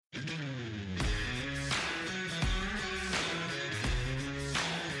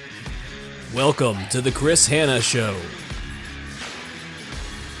Welcome to the Chris Hanna Show.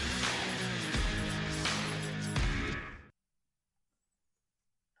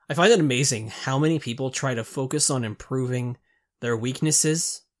 I find it amazing how many people try to focus on improving their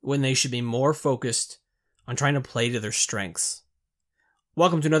weaknesses when they should be more focused on trying to play to their strengths.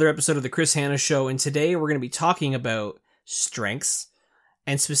 Welcome to another episode of the Chris Hanna Show, and today we're going to be talking about strengths,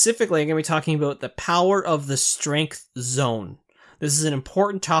 and specifically I'm going to be talking about the power of the strength zone. This is an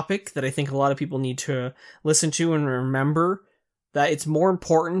important topic that I think a lot of people need to listen to and remember that it's more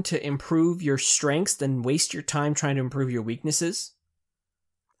important to improve your strengths than waste your time trying to improve your weaknesses.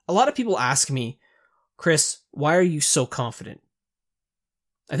 A lot of people ask me, Chris, why are you so confident?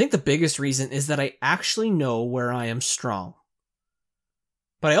 I think the biggest reason is that I actually know where I am strong.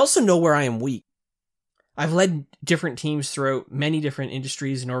 But I also know where I am weak. I've led different teams throughout many different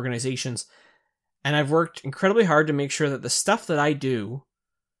industries and organizations, and I've worked incredibly hard to make sure that the stuff that I do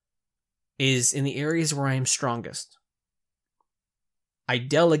is in the areas where I am strongest. I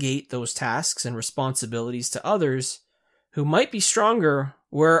delegate those tasks and responsibilities to others who might be stronger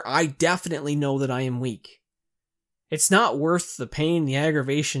where I definitely know that I am weak. It's not worth the pain, the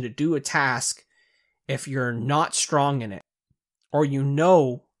aggravation to do a task if you're not strong in it, or you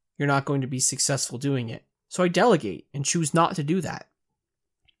know you're not going to be successful doing it. So I delegate and choose not to do that.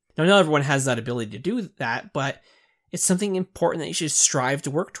 Now, not everyone has that ability to do that, but it's something important that you should strive to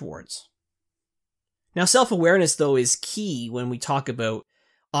work towards. Now, self-awareness, though, is key when we talk about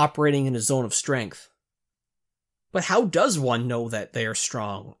operating in a zone of strength. But how does one know that they are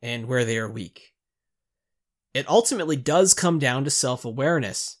strong and where they are weak? It ultimately does come down to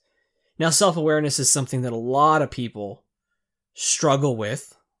self-awareness. Now, self-awareness is something that a lot of people struggle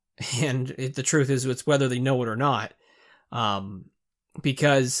with, and the truth is it's whether they know it or not.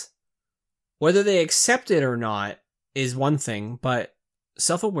 Because whether they accept it or not is one thing, but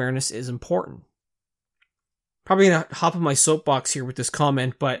self-awareness is important. Probably going to hop on my soapbox here with this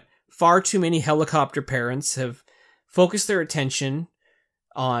comment, but far too many helicopter parents have focused their attention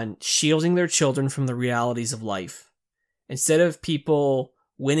on shielding their children from the realities of life. Instead of people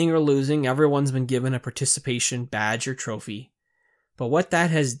winning or losing, everyone's been given a participation badge or trophy. But what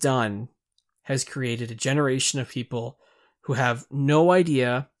that has done has created a generation of people who have no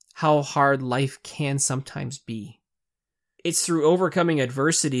idea how hard life can sometimes be. It's through overcoming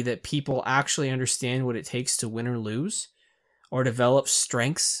adversity that people actually understand what it takes to win or lose, or develop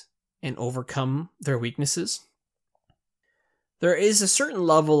strengths and overcome their weaknesses. There is a certain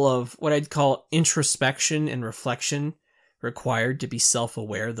level of what I'd call introspection and reflection required to be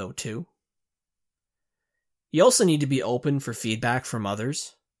self-aware, though, too. You also need to be open for feedback from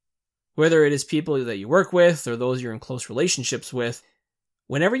others. Whether it is people that you work with or those you're in close relationships with,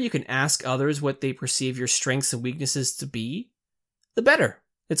 whenever you can ask others what they perceive your strengths and weaknesses to be, the better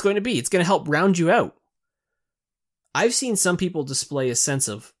it's going to be. It's going to help round you out. I've seen some people display a sense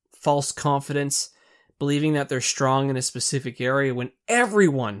of false confidence, believing that they're strong in a specific area when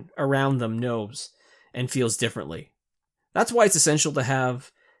everyone around them knows and feels differently. That's why it's essential to have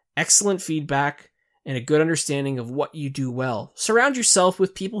excellent feedback and a good understanding of what you do well. Surround yourself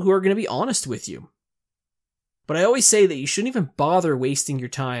with people who are going to be honest with you. But I always say that you shouldn't even bother wasting your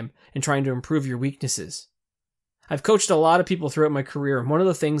time in trying to improve your weaknesses. I've coached a lot of people throughout my career, and one of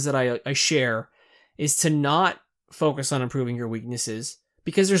the things that I share is to not focus on improving your weaknesses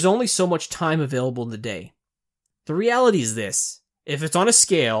because there's only so much time available in the day. The reality is this: if it's on a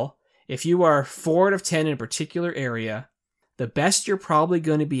scale, if you are 4 out of 10 in a particular area, the best you're probably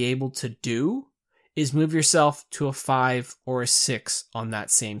going to be able to do is move yourself to a 5 or a 6 on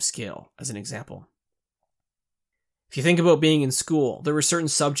that same scale, as an example. If you think about being in school, there were certain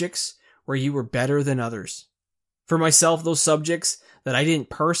subjects where you were better than others. For myself, those subjects that I didn't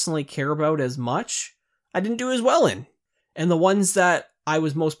personally care about as much, I didn't do as well in. And the ones that I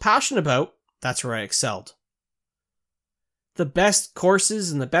was most passionate about, that's where I excelled. The best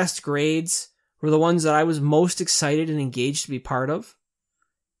courses and the best grades were the ones that I was most excited and engaged to be part of,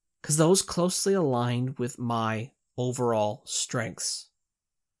 because those closely aligned with my overall strengths.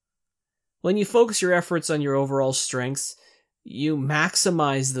 When you focus your efforts on your overall strengths, you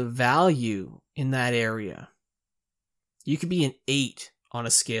maximize the value in that area. You could be an 8 on a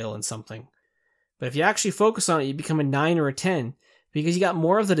scale in something, but if you actually focus on it, you become a 9 or a 10 because you got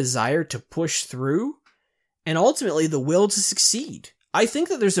more of the desire to push through and ultimately the will to succeed. I think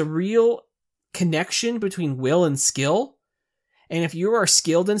that there's a real connection between will and skill. And if you are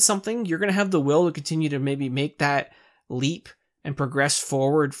skilled in something, you're going to have the will to continue to maybe make that leap and progress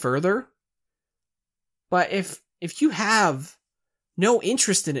forward further. But if you have no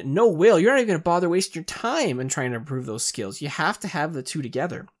interest in it, no will, you're not even going to bother wasting your time in trying to improve those skills. You have to have the two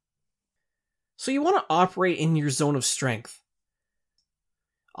together. So you want to operate in your zone of strength.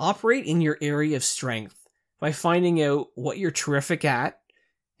 Operate in your area of strength by finding out what you're terrific at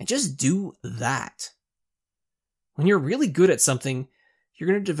and just do that. When you're really good at something, you're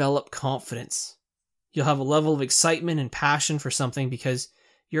going to develop confidence. You'll have a level of excitement and passion for something because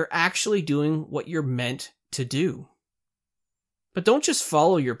you're actually doing what you're meant to do. But don't just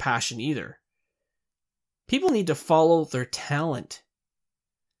follow your passion either. People need to follow their talent.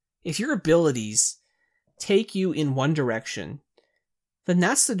 If your abilities take you in one direction, then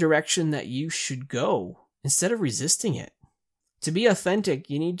that's the direction that you should go instead of resisting it. To be authentic,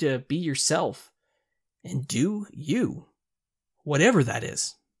 you need to be yourself and do you, whatever that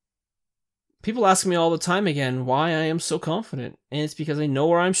is. People ask me all the time again why I am so confident, and it's because I know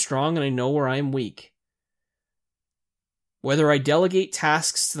where I'm strong and I know where I am weak. Whether I delegate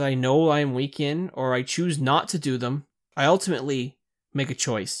tasks that I know I am weak in or I choose not to do them, I ultimately make a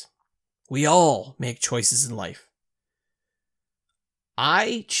choice. We all make choices in life.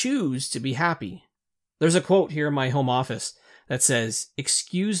 I choose to be happy. There's a quote here in my home office that says,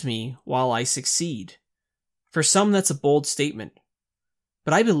 "Excuse me while I succeed." For some, that's a bold statement.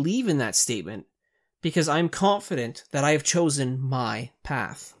 But I believe in that statement because I'm confident that I have chosen my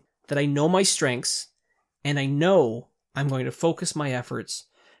path, that I know my strengths, and I know I'm going to focus my efforts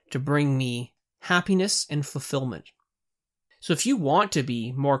to bring me happiness and fulfillment. So if you want to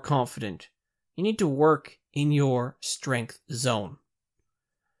be more confident, you need to work in your strength zone.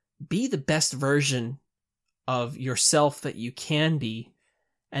 Be the best version of yourself that you can be,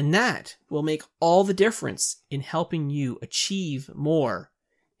 and that will make all the difference in helping you achieve more,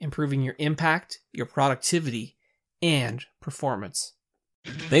 improving your impact, your productivity, and performance.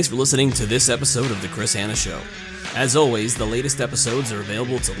 Thanks for listening to this episode of The Chris Hanna Show. As always, the latest episodes are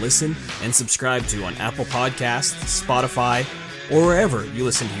available to listen and subscribe to on Apple Podcasts, Spotify, or wherever you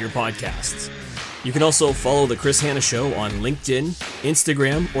listen to your podcasts. You can also follow The Chris Hanna Show on LinkedIn,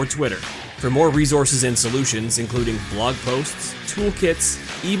 Instagram, or Twitter. For more resources and solutions, including blog posts, toolkits,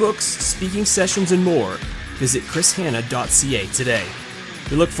 ebooks, speaking sessions, and more, visit chrishanna.ca today.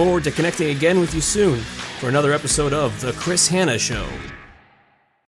 We look forward to connecting again with you soon for another episode of The Chris Hanna Show.